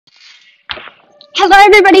Hello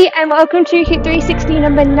everybody and welcome to HIIT 360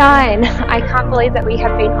 number 9. I can't believe that we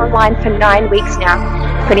have been online for 9 weeks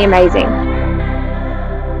now. Pretty amazing.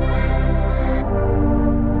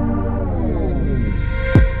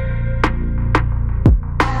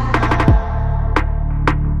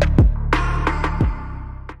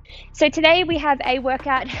 So today we have a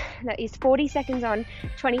workout that is 40 seconds on,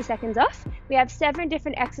 20 seconds off. We have 7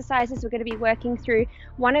 different exercises we're going to be working through.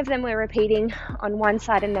 One of them we're repeating on one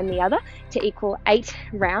side and then the other to equal 8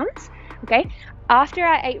 rounds. Okay. After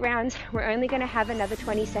our 8 rounds, we're only going to have another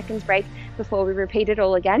 20 seconds break before we repeat it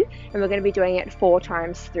all again. And we're going to be doing it 4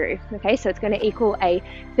 times through. Okay. So it's going to equal a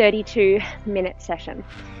 32-minute session.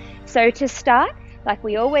 So to start, like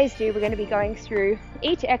we always do, we're going to be going through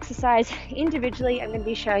each exercise individually. I'm going to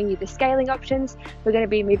be showing you the scaling options. We're going to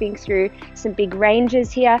be moving through some big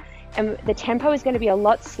ranges here, and the tempo is going to be a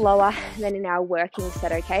lot slower than in our working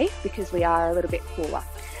set, okay? Because we are a little bit cooler.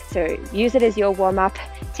 So use it as your warm-up,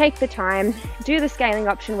 take the time, do the scaling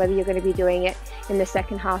option whether you're going to be doing it in the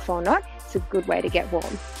second half or not. It's a good way to get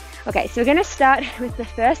warm. Okay, so we're going to start with the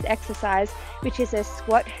first exercise, which is a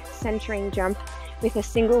squat centering jump with a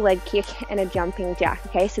single leg kick and a jumping jack.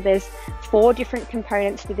 Okay, so there's 4 different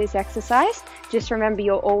components to this exercise. Just remember,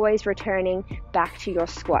 you're always returning back to your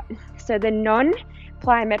squat. So the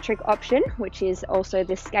non-plyometric option, which is also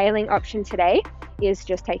the scaling option today, is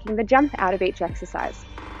just taking the jump out of each exercise.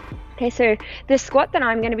 Okay, so the squat that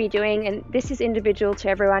I'm going to be doing, and this is individual to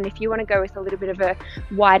everyone, if you want to go with a little bit of a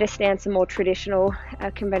wider stance, a more traditional,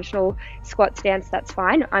 conventional squat stance, that's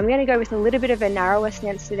fine. I'm going to go with a little bit of a narrower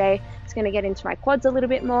stance today. It's going to get into my quads a little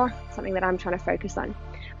bit more, something that I'm trying to focus on.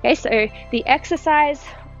 Okay, so the exercise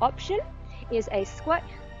option is a squat,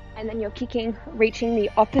 and then you're kicking, reaching the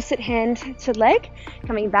opposite hand to leg,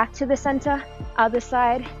 coming back to the center, other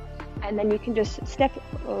side, and then you can just step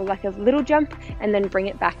like a little jump and then bring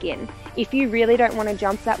it back in. If you really don't want to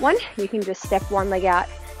jump that one, you can just step one leg out,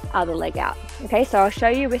 other leg out. Okay, so I'll show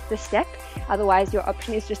you with the step. Otherwise, your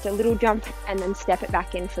option is just a little jump and then step it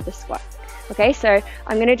back in for the squat. Okay, so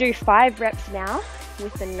I'm going to do 5 reps now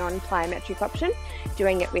with the non-plyometric option,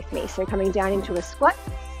 doing it with me. So coming down into a squat,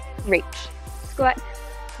 reach, squat,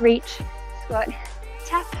 reach, squat,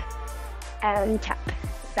 tap, and tap.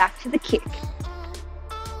 Back to the kick.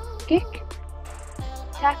 Kick,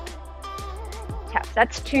 tap, tap.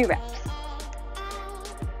 That's 2 reps.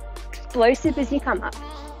 Explosive as you come up.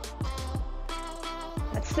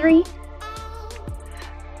 That's 3.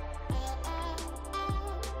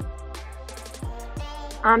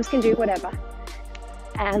 Arms can do whatever.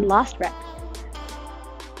 And last rep.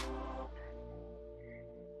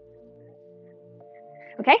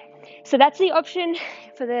 Okay, so that's the option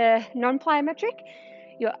for the non-plyometric.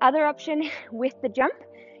 Your other option with the jump,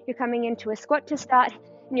 you're coming into a squat to start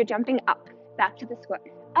and you're jumping up, back to the squat.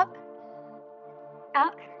 Up,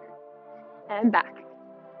 out, and back.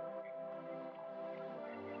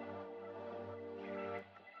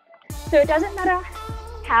 So it doesn't matter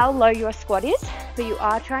how low your squat is, but you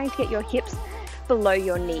are trying to get your hips below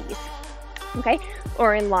your knees, okay?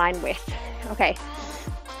 Or in line with, okay?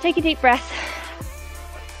 Take a deep breath.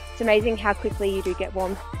 It's amazing how quickly you do get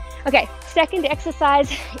warm. Okay, second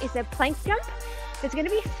exercise is a plank jump. There's going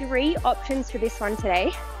to be 3 options for this one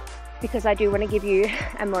today because I do want to give you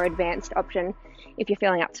a more advanced option if you're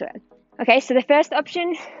feeling up to it. Okay, so the first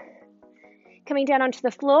option, coming down onto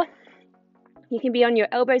the floor, you can be on your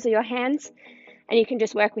elbows or your hands and you can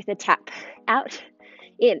just work with a tap. Out,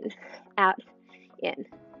 in, out, in.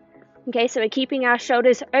 Okay, so we're keeping our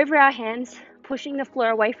shoulders over our hands, pushing the floor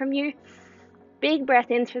away from you. Big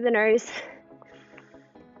breath in through the nose,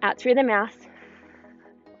 out through the mouth.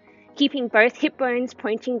 Keeping both hip bones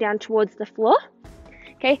pointing down towards the floor.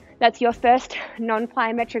 Okay, that's your first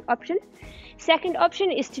non-plyometric option. Second option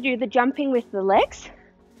is to do the jumping with the legs.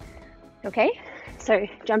 Okay, so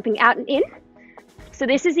jumping out and in. So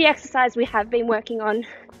this is the exercise we have been working on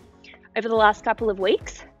over the last couple of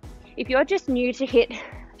weeks. If you're just new to HIIT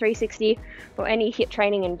 360 or any HIIT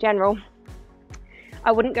training in general,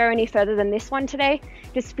 I wouldn't go any further than this one today,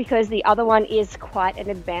 just because the other one is quite an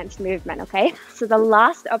advanced movement, okay? So the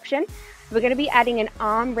last option, we're going to be adding an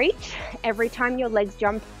arm reach every time your legs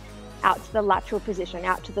jump out to the lateral position,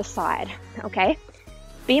 out to the side, okay?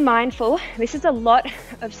 Be mindful, this is a lot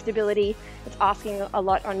of stability. It's asking a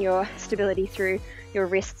lot on your stability through your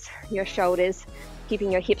wrists, your shoulders,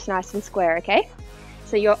 keeping your hips nice and square, okay?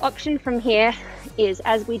 So your option from here is,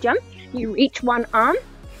 as we jump, you reach one arm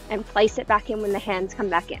and place it back in when the hands come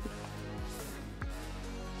back in.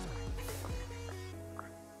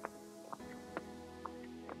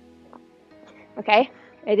 Okay,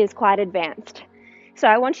 it is quite advanced. So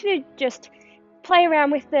I want you to just play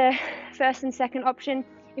around with the first and second option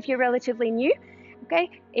if you're relatively new. Okay,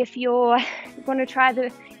 if you're a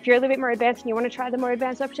little bit more advanced and you want to try the more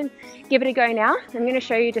advanced option, give it a go now. I'm going to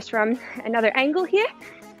show you just from another angle here.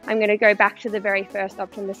 I'm going to go back to the very first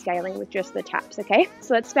option, the scaling with just the taps, okay?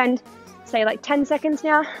 So let's spend, say, like 10 seconds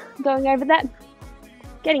now going over that.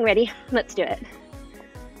 Getting ready, let's do it.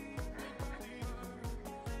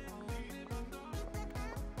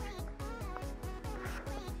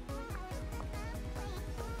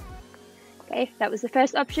 Okay, that was the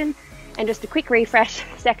first option. And just a quick refresh,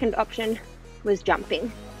 second option was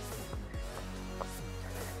jumping.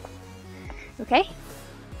 Okay,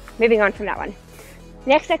 moving on from that one.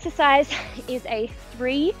 Next exercise is a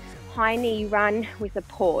 3 high knee run with a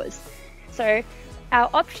pause. So our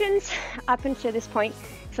options up until this point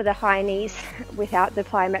for the high knees without the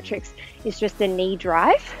plyometrics is just the knee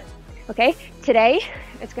drive. Okay, today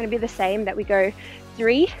it's going to be the same, that we go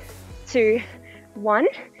 3, 2, 1,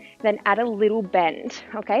 then add a little bend.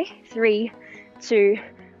 Okay, 3, 2,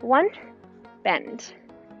 1, bend.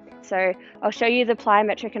 So I'll show you the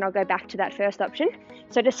plyometric and I'll go back to that first option.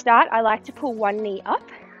 So to start, I like to pull one knee up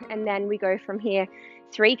and then we go from here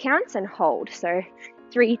 3 counts and hold. So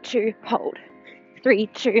 3, 2, hold, 3,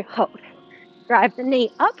 2, hold. Drive the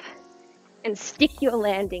knee up and stick your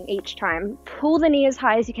landing each time. Pull the knee as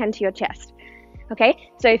high as you can to your chest. Okay,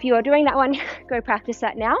 so if you are doing that one, go practice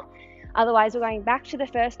that now. Otherwise, we're going back to the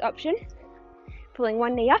first option, pulling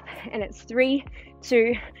one knee up, and it's 3,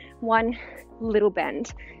 2, 1, little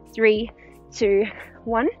bend. 3, 2,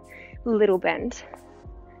 1, little bend.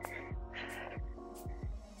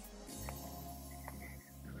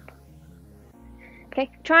 Okay,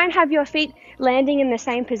 try and have your feet landing in the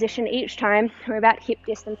same position each time. We're about hip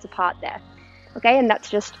distance apart there. Okay, and that's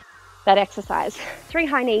just that exercise. 3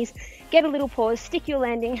 high knees, get a little pause, stick your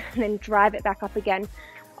landing, and then drive it back up again,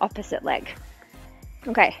 opposite leg.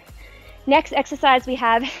 Okay, next exercise we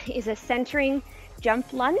have is a centering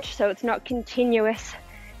jump lunge. So it's not continuous,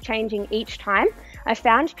 changing each time. I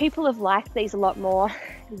found people have liked these a lot more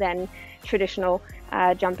than traditional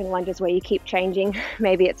jumping lunges where you keep changing.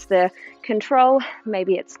 Maybe it's the control,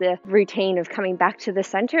 maybe it's the routine of coming back to the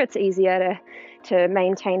center. It's easier to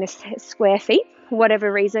maintain a square feet. For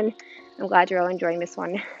whatever reason, I'm glad you're all enjoying this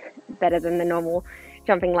one better than the normal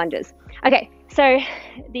jumping lunges. Okay, so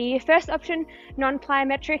the first option,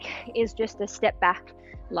 non-plyometric, is just a step back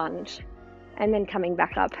lunge and then coming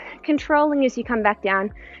back up. Controlling as you come back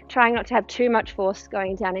down, trying not to have too much force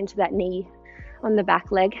going down into that knee on the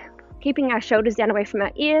back leg. Keeping our shoulders down away from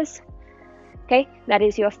our ears. Okay, that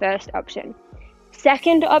is your first option.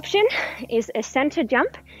 Second option is a center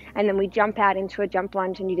jump, and then we jump out into a jump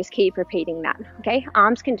lunge and you just keep repeating that. Okay,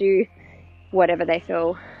 arms can do whatever they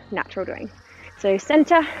feel natural doing. So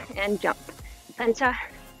center and jump, center.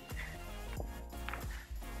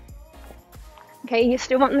 Okay, you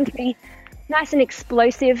still want them to be nice and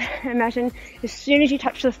explosive. Imagine as soon as you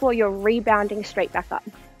touch the floor, you're rebounding straight back up.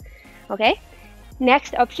 Okay,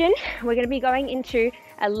 next option, we're going to be going into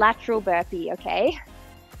a lateral burpee, okay?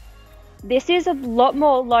 This is a lot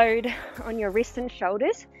more load on your wrists and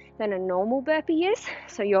shoulders than a normal burpee is.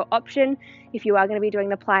 So your option, if you are going to be doing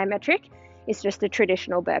the plyometric, is just a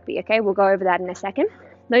traditional burpee, okay? We'll go over that in a second.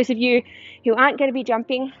 Those of you who aren't going to be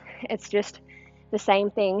jumping, it's just the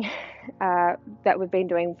same thing that we've been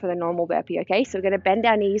doing for the normal burpee, okay? So we're going to bend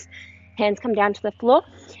our knees, hands come down to the floor,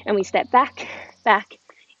 and we step back, back,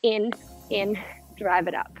 in, drive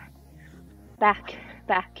it up. Back,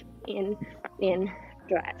 back, in,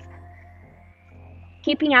 drive.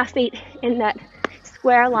 Keeping our feet in that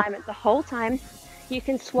square alignment the whole time. You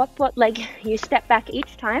can swap what leg you step back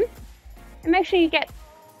each time. And make sure you get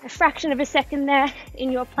a fraction of a second there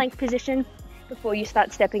in your plank position before you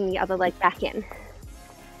start stepping the other leg back in.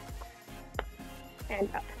 And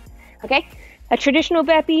up. Okay, a traditional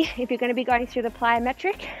burpee, if you're going to be going through the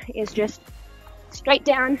plyometric, is just straight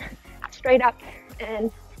down, straight up, and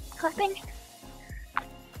clapping.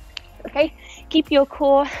 Okay, keep your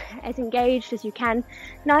core as engaged as you can,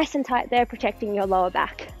 nice and tight there, protecting your lower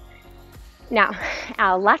back. Now,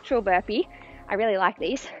 our lateral burpee, I really like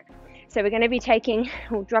these. So we're going to be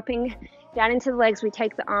dropping down into the legs, we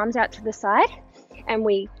take the arms out to the side, and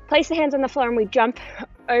we place the hands on the floor and we jump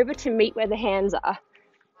over to meet where the hands are.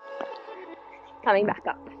 Coming back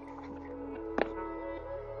up.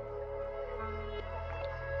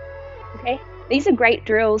 Okay, these are great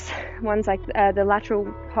drills, ones like the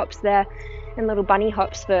lateral hops there and little bunny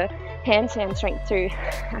hops for handstand strength too,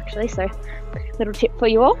 actually, so little tip for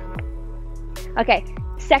you all. Okay,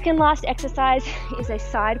 second last exercise is a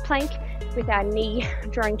side plank with our knee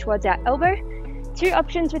drawing towards our elbow. 2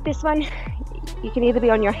 options with this one. You can either be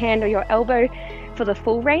on your hand or your elbow for the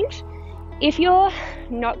full range. If you're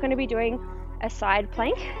not going to be doing a side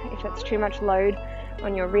plank, if it's too much load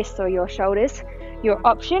on your wrists or your shoulders, your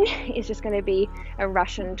option is just going to be a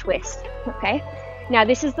Russian twist, okay? Now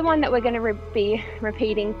this is the one that we're going to be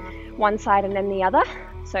repeating one side and then the other.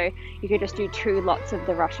 So you could just do 2 lots of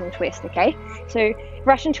the Russian twist, okay? So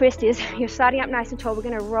Russian twist is you're starting up nice and tall. We're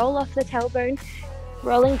going to roll off the tailbone,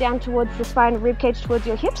 rolling down towards the spine, rib cage towards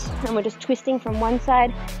your hips, and we're just twisting from one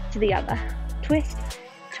side to the other. Twist,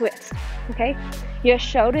 twist, okay? Your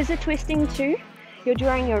shoulders are twisting too. You're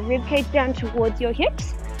drawing your rib cage down towards your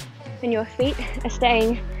hips, and your feet are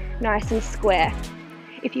staying nice and square.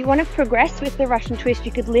 If you want to progress with the Russian twist,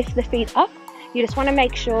 you could lift the feet up. You just want to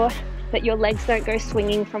make sure that your legs don't go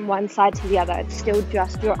swinging from one side to the other. It's still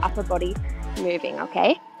just your upper body moving,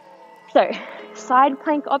 okay? So, side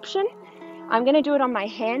plank option. I'm going to do it on my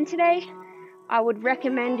hand today. I would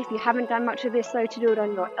recommend, if you haven't done much of this though, to do it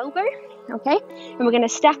on your elbow, okay? And we're going to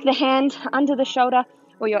stack the hand under the shoulder,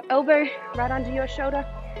 or your elbow right under your shoulder,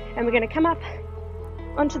 and we're going to come up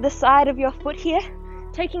onto the side of your foot here,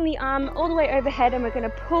 taking the arm all the way overhead, and we're going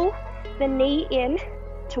to pull the knee in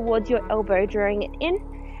towards your elbow, drawing it in,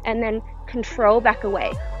 and then control back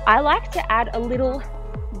away. I like to add a little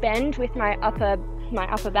bend with my upper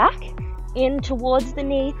back in towards the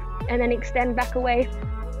knee, and then extend back away.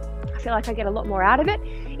 I feel like I get a lot more out of it.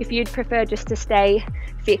 If you'd prefer just to stay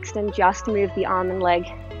fixed and just move the arm and leg,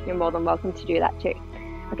 you're more than welcome to do that too.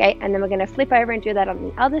 Okay, and then we're going to flip over and do that on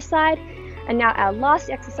the other side. And now our last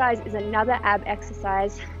exercise is another ab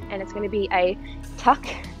exercise, and it's going to be a tuck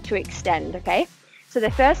to extend, okay? So the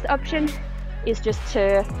first option is just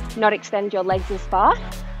to not extend your legs as far.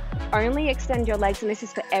 Only extend your legs, and this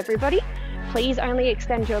is for everybody. Please only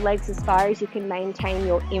extend your legs as far as you can maintain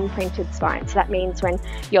your imprinted spine. So that means when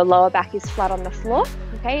your lower back is flat on the floor,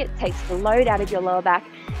 okay? It takes the load out of your lower back,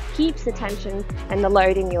 keeps the tension and the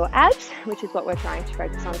load in your abs, which is what we're trying to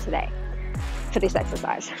focus on today for this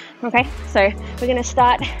exercise, okay? So we're gonna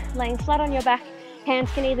start laying flat on your back.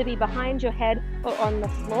 Hands can either be behind your head or on the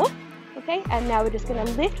floor, okay? And now we're just gonna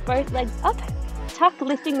lift both legs up, tuck,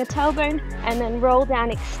 lifting the tailbone, and then roll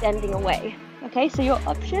down, extending away, okay? So your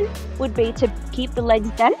option would be to keep the legs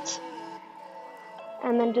bent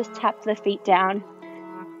and then just tap the feet down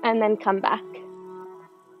and then come back.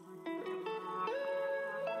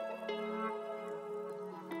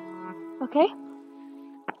 Okay?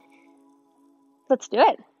 Let's do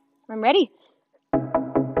it. I'm ready.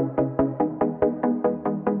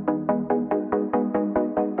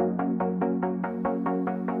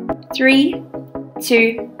 Three,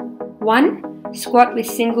 2, 1. Squat with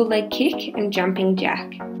single leg kick and jumping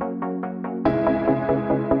jack.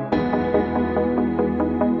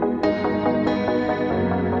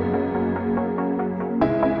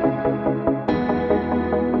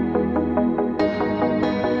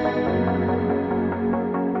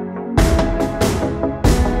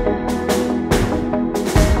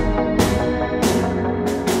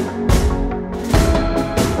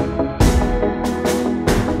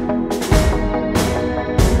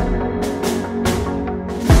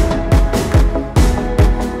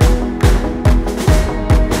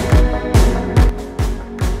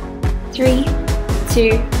 Three,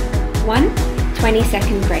 2, 1,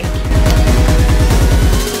 20-second break.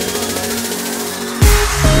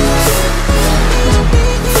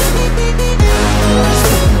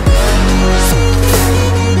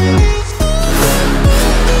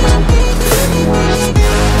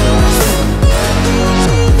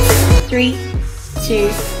 Three, 2,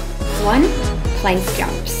 1, plank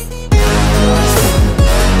jumps.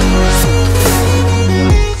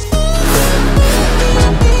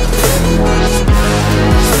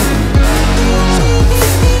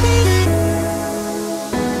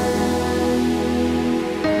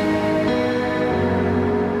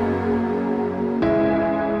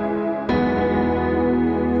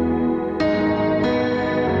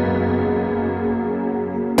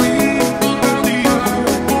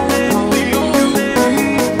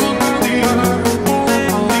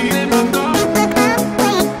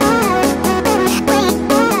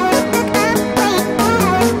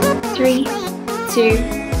 Three, 2,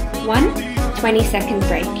 1, 20-second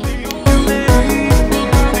break.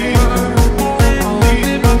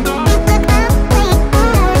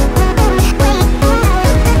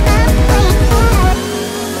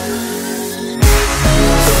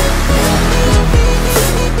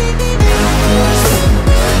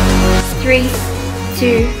 Three,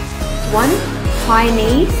 2, 1, high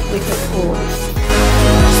knees with a pause.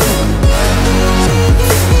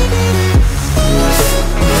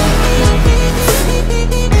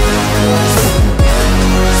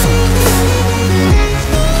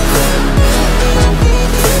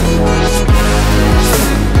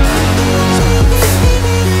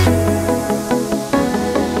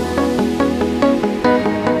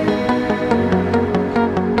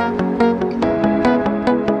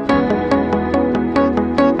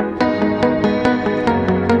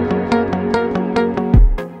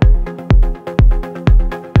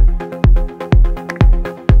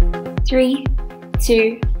 3,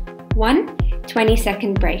 2, 1,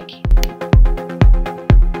 20-second break.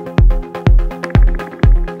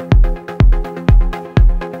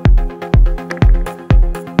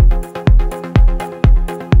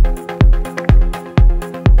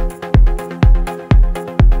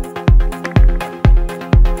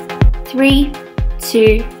 3,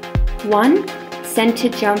 2, 1, center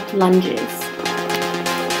jump lunges.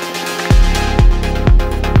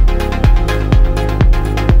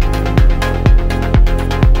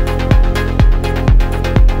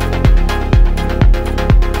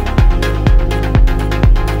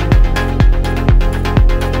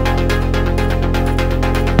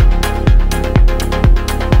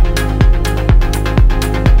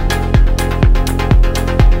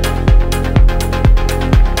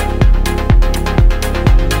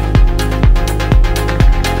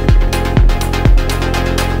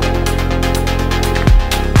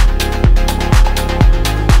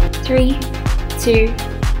 3, 2,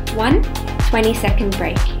 1, 20-second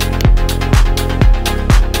break.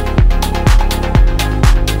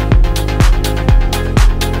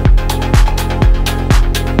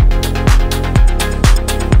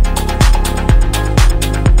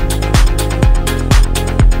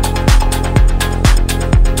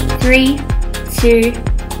 3, 2,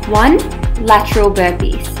 1, lateral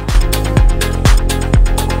burpees.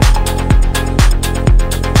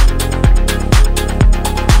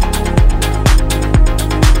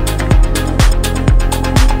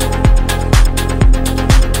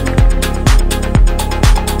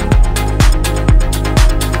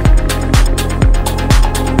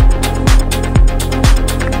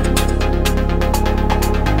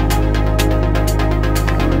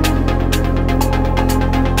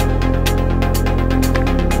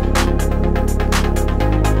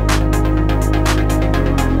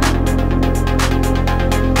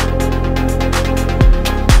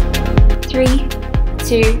 3,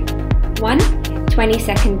 2, 1,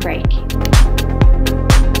 20-second break.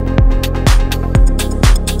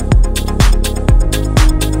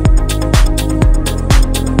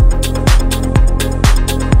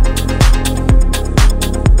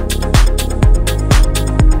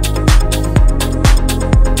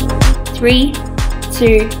 3,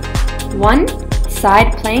 2, 1,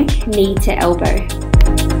 side plank, knee to elbow.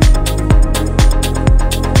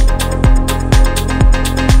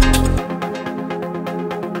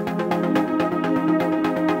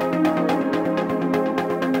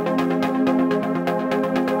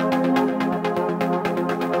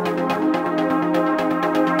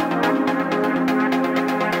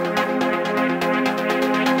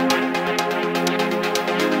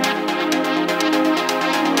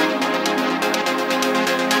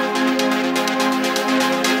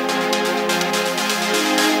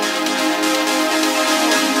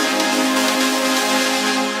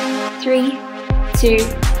 3, 2,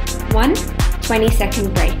 1,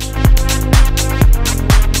 20-second break.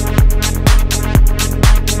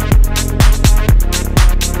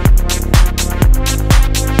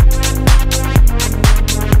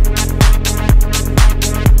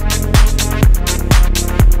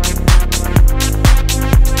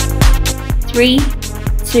 3,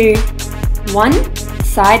 2, 1,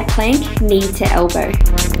 side plank, knee to elbow.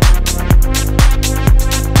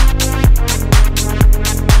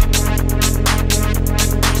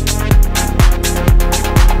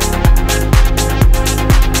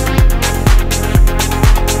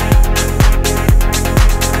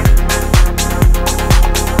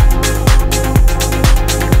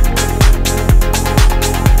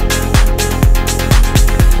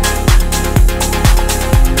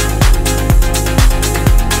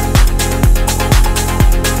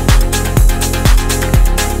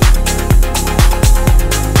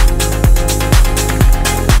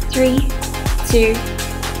 3, 2,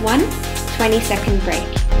 1, 20-second break.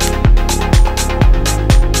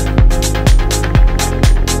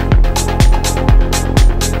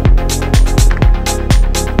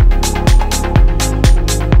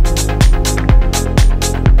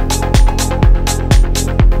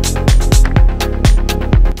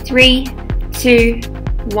 3, 2,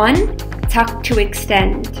 1, tuck to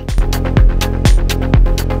extend. 3,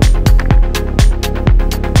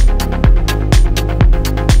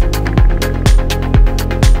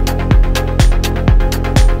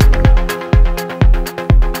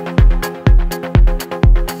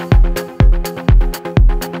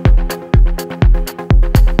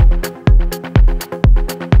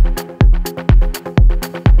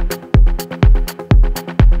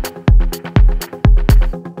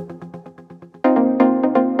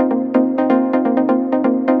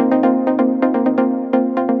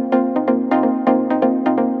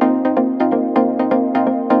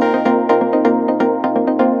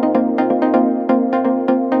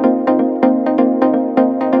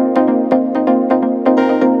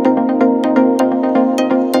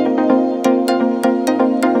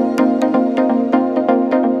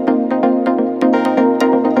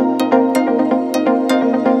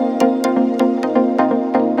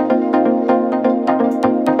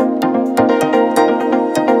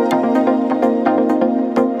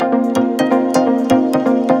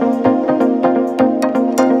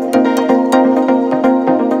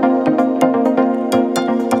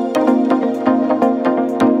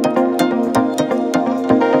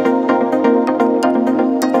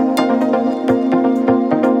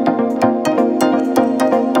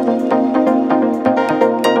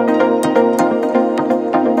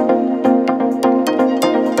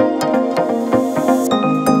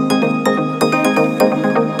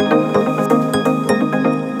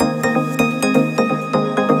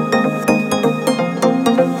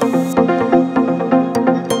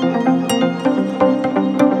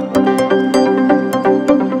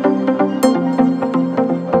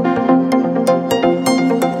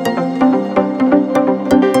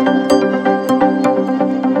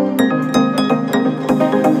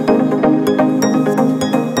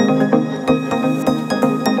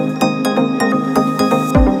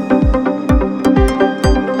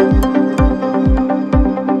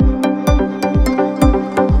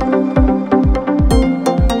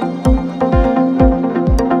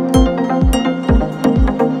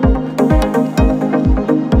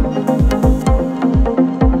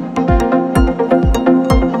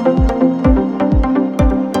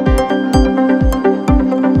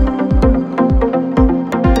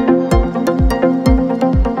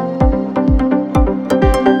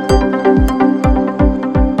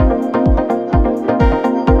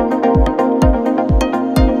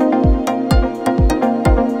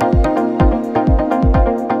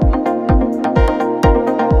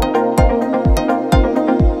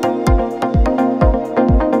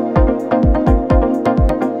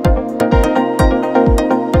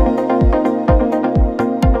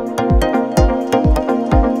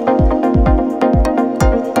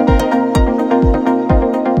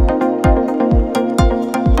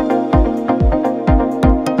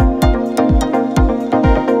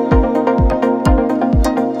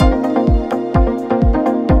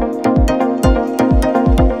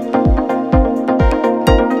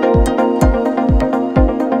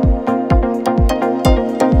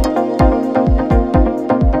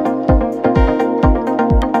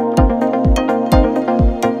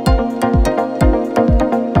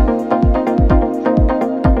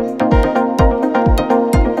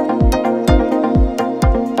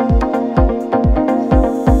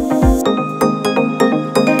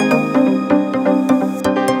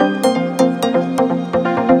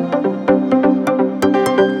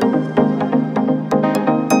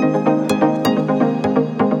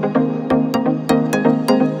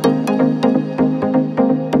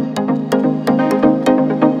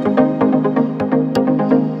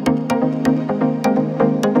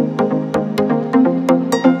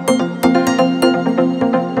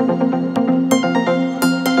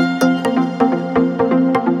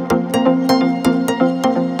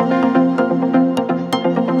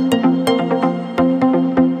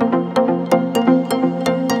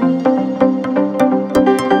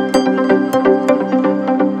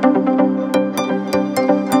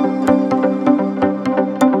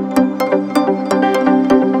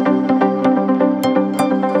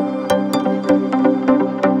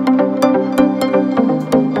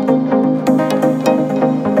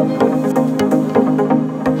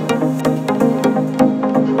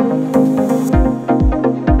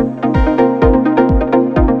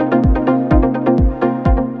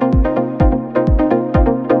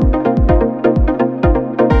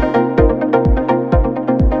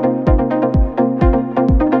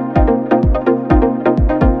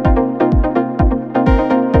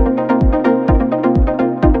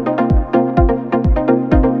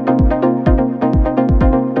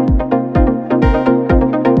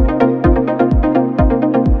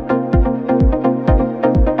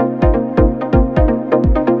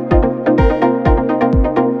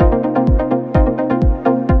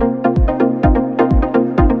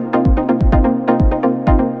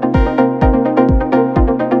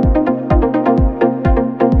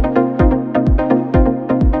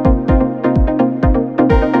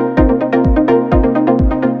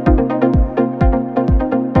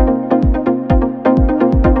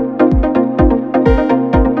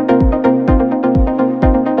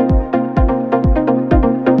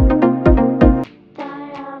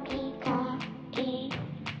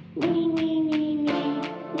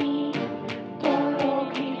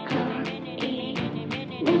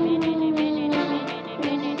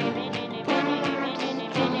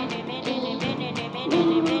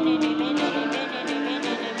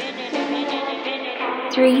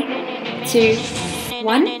 3, 2,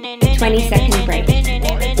 1, 20-second break.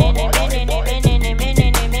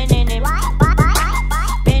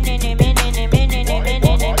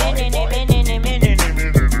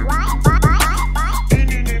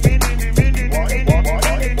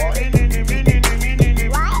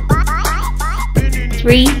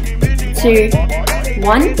 3, 2,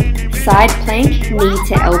 1, side plank, knee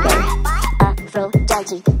to elbow.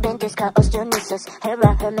 Aphrodite, Ventusca, Osteonisus,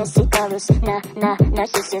 Hera, Hermesicarus,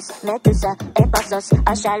 Narcissus, Medusa, Ephasus,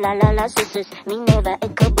 Ashalalala, Susus, Minerva,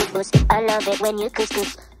 Ecobubus. I love it when you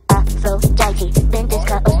couscous. Aphrodite,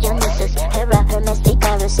 Ventusca, Osteonisus, Hera,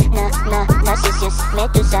 Hermesicarus, Narcissus,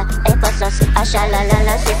 Medusa, Ephasus,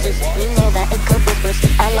 Ashalalala, Susus, Minerva, Ecobubus.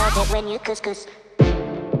 I love it when you couscous.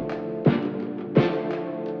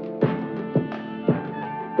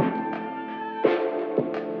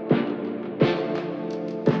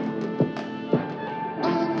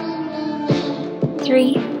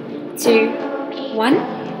 3, 2, 1,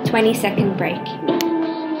 20-second break.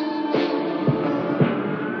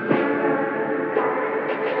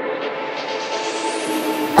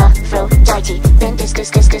 Aphrodite, Ventuscus,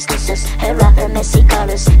 Hera,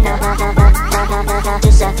 Hermesicarus,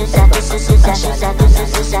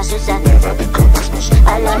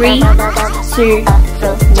 Three, two,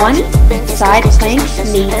 one, side plank,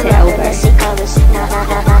 knee to elbow.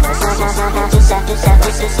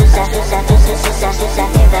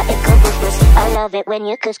 I love it when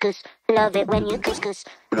you couscous. Love it when you couscous.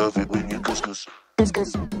 Love it when you couscous. Couscous,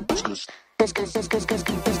 couscous.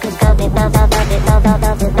 Love it, love it, love it, love it,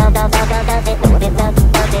 love it, love it, love it, love it, love it, love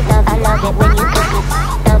it. I love it when you couscous.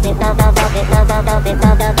 Love it, love it, love it, love it, love it,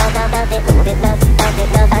 love it, love it, love it, love it,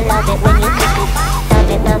 love. I love it when you couscous. Love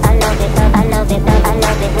it, love, I love it, love, I love it, love, I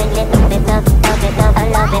love it when you love it, love it, love, I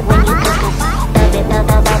love it when you couscous. Love it, love,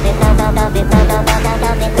 I love it, love, I love it, love, I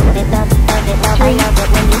love it, love it, love it, love, I love it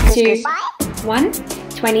when you couscous. 3, 2, 1,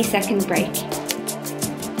 20-second break.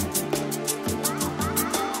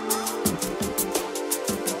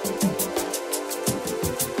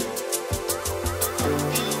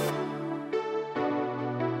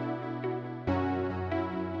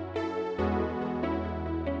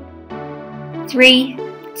 3,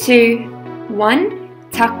 2, 1,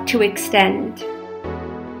 tuck to extend.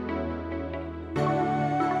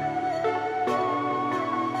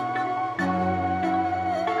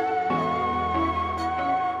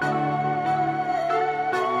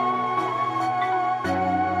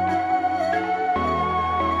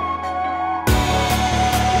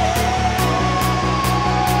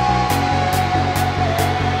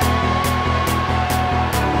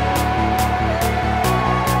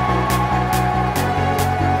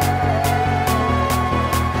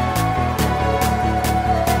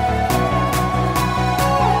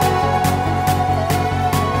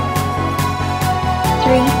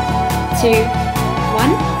 3, 2, 1,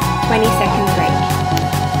 20-second break.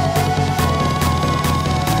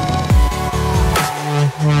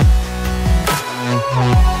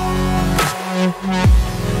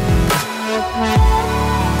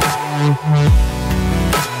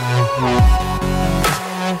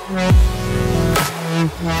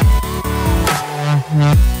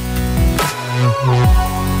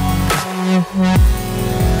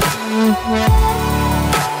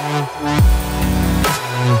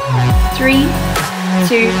 3,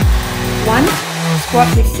 2, 1, squat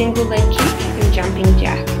with single leg kick and jumping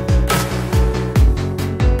jack.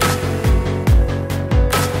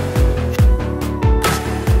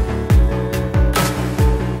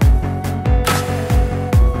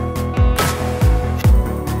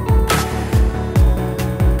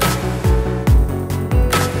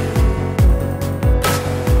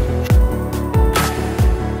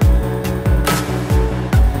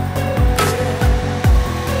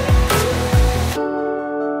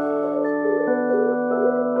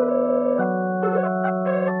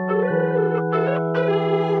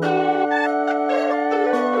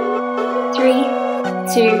 3,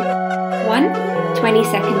 2, 1,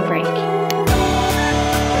 20-second break.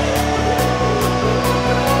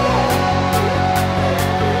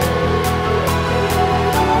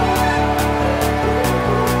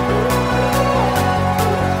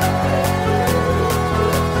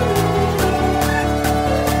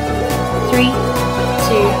 3,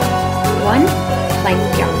 2, 1, plank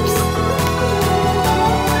jumps.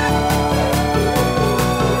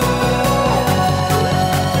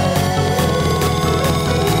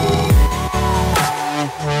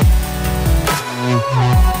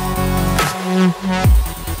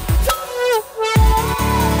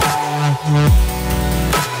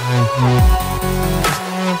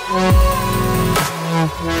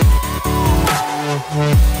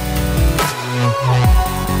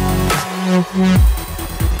 3, Three,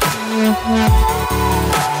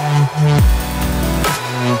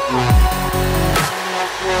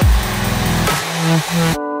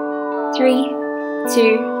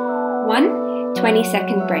 two, 1,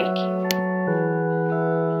 20-second break.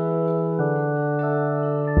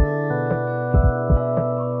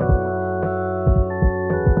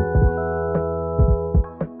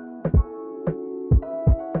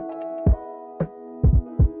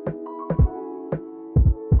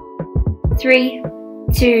 Three,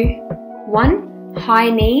 two, 1, high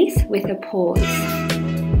knees with a pause.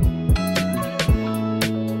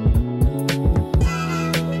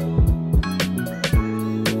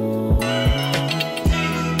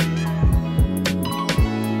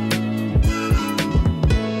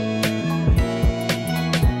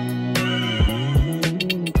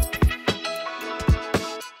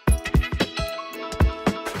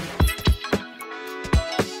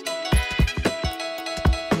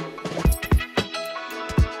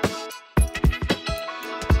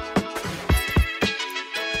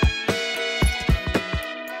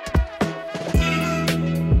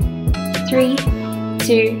 3,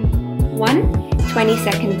 2, 1,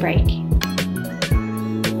 20-second break.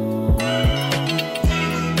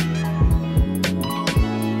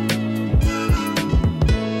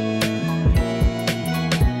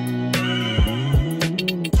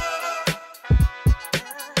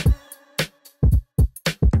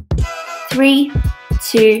 Three,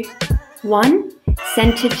 two, 1,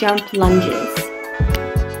 center jump lunges.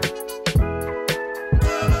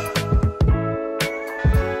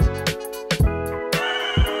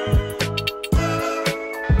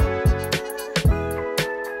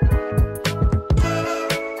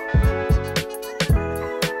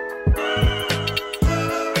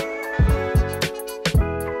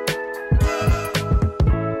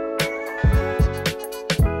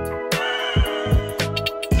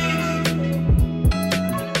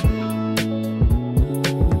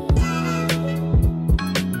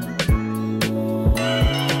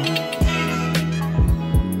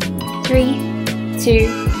 3, 2,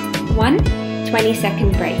 1,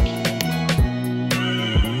 20-second break.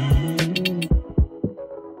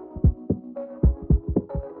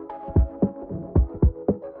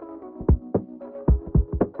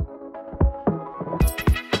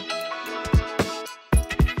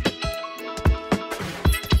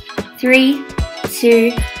 Three,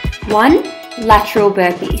 two, 1, lateral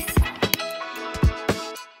burpees.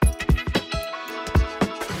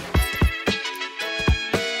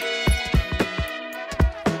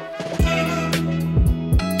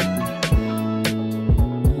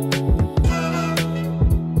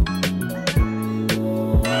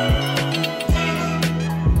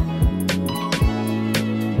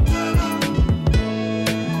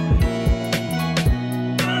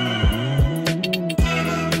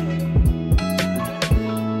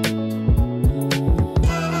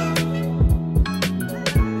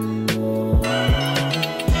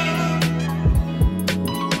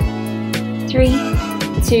 3,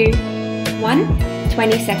 2, 1,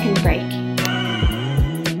 20-second break.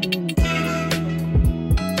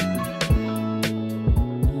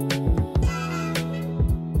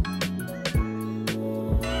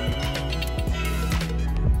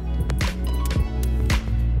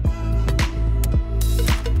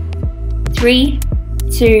 Three,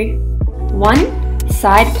 two, 1,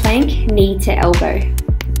 side plank, knee to elbow.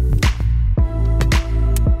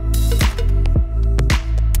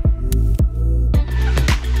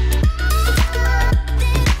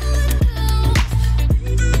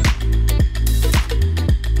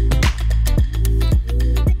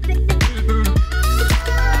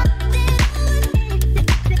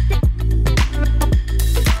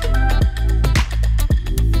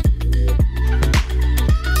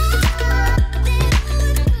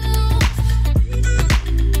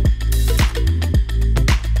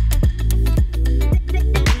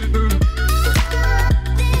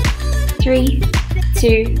 3,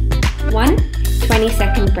 2, 1,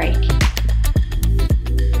 20-second break.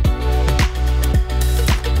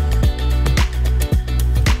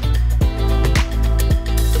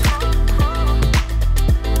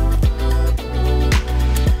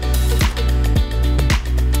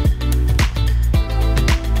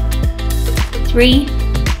 Three,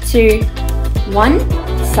 two, 1,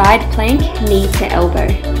 side plank, knee to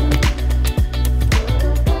elbow.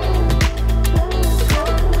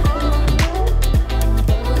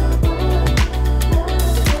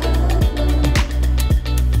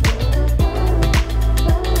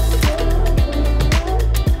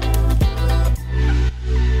 3,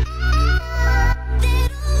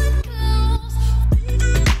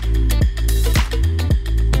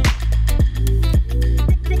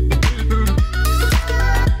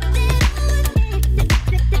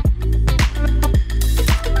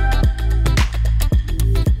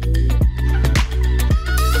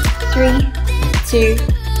 2,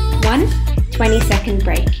 1, 20-second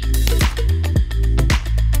break.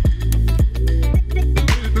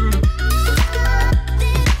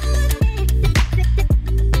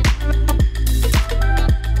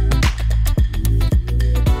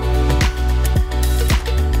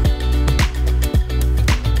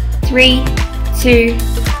 3, 2,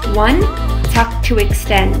 1, tuck to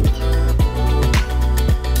extend.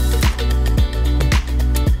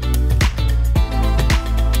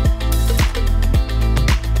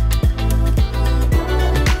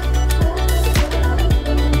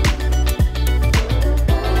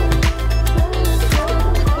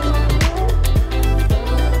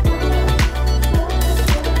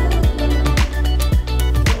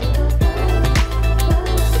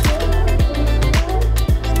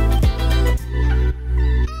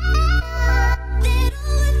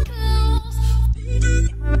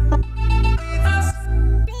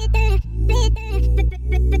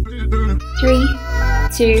 3,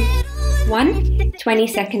 2, 1,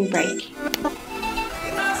 20-second break.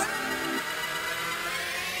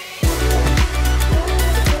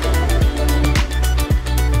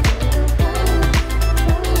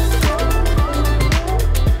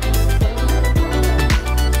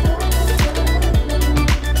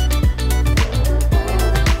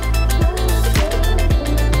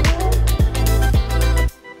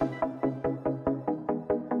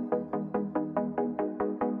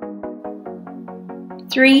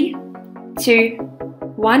 3, 2,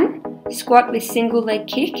 1, squat with single leg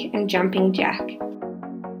kick and jumping jack.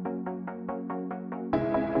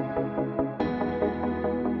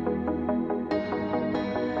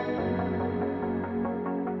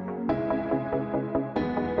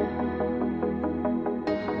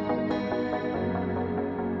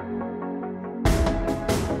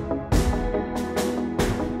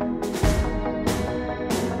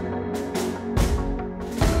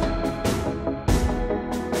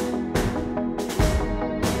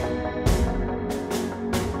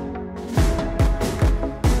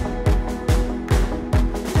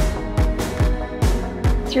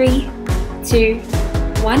 3, 2,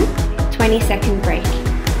 1, 20-second break.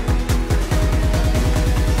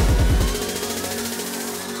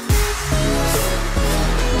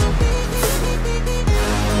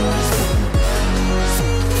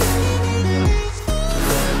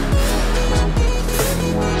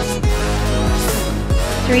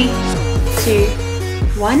 3, 2,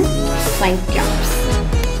 1, plank jumps.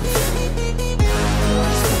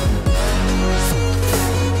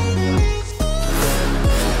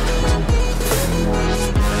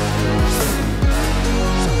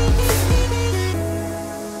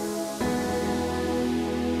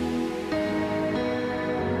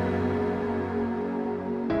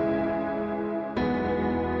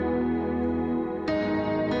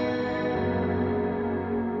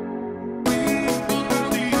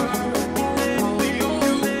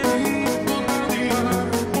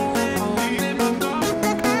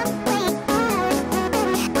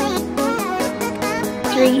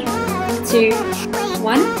 3, 2,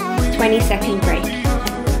 1, 20-second break.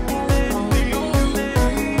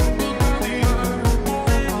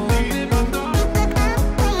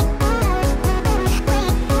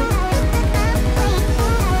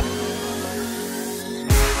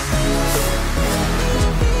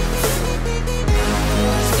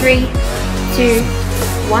 3, 2,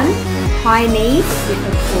 1, high knees with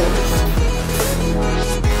a pause.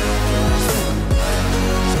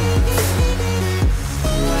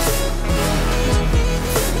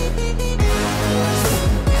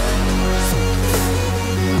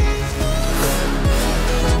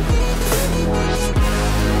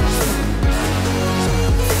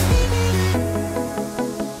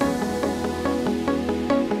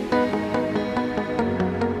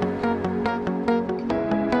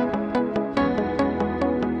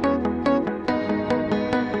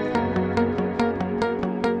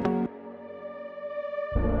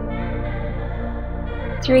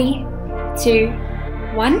 3, 2,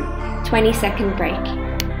 1, 20-second break.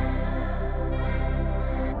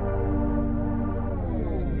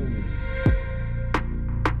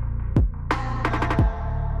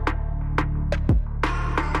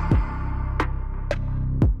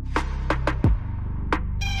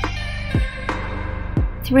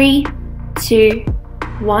 3, 2,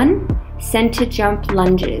 1, center jump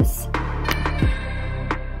lunges.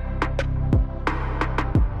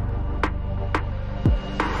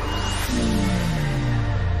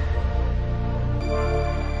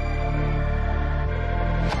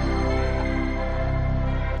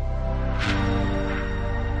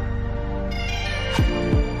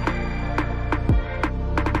 3,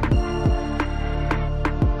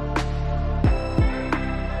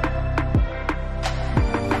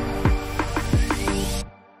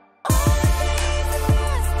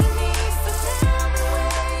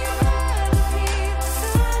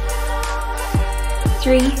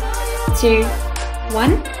 2,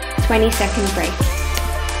 1, 20-second break.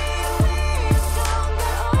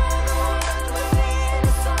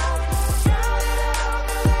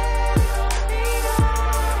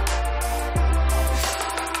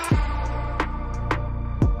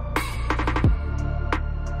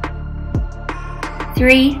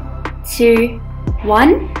 3, 2,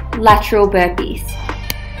 1, lateral burpees.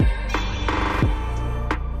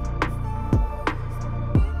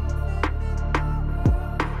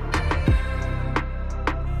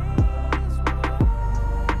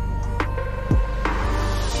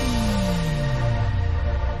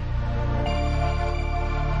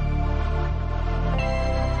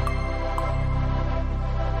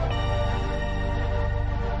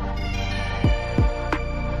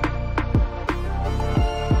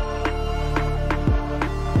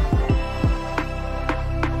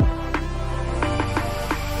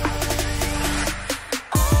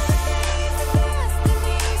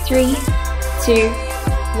 3, 2,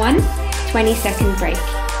 1, 20-second break.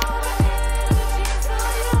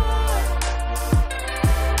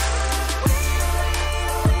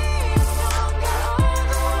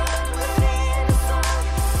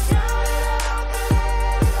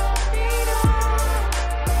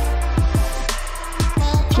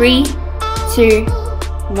 3, 2,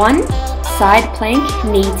 1, side plank,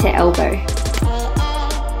 knee to elbow.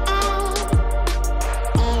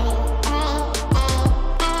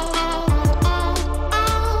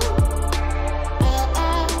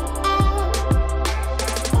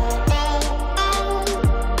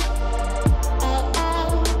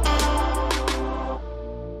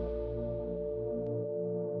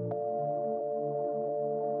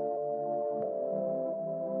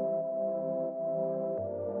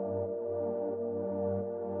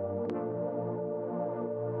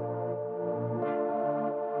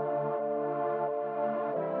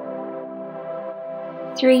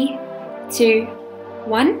 3, 2,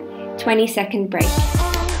 1, 20-second break.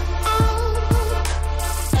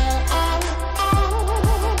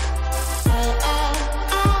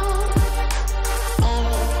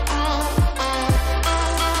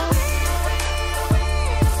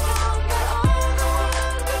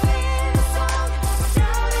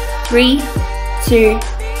 3, 2,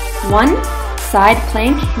 1, side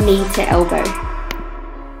plank, knee to elbow.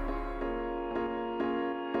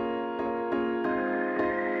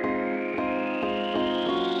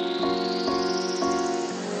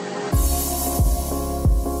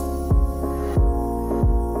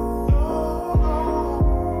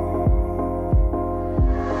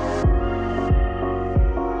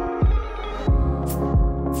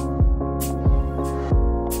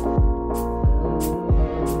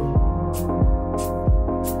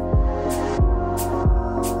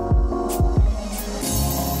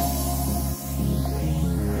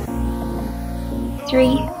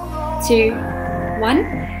 3, 2, 1,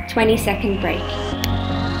 20-second break.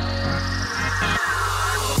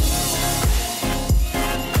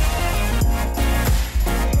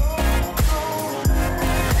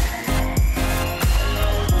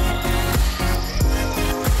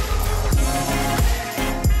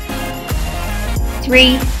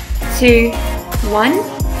 3, 2,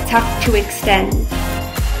 1, tuck to extend.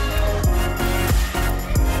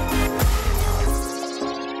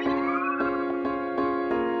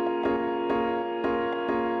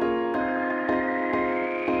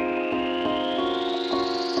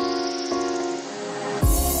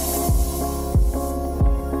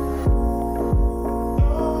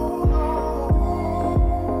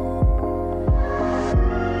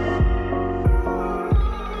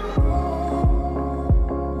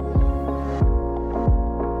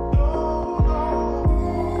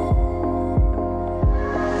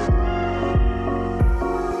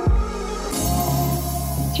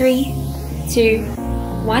 3, 2,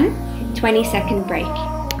 1, 20-second break.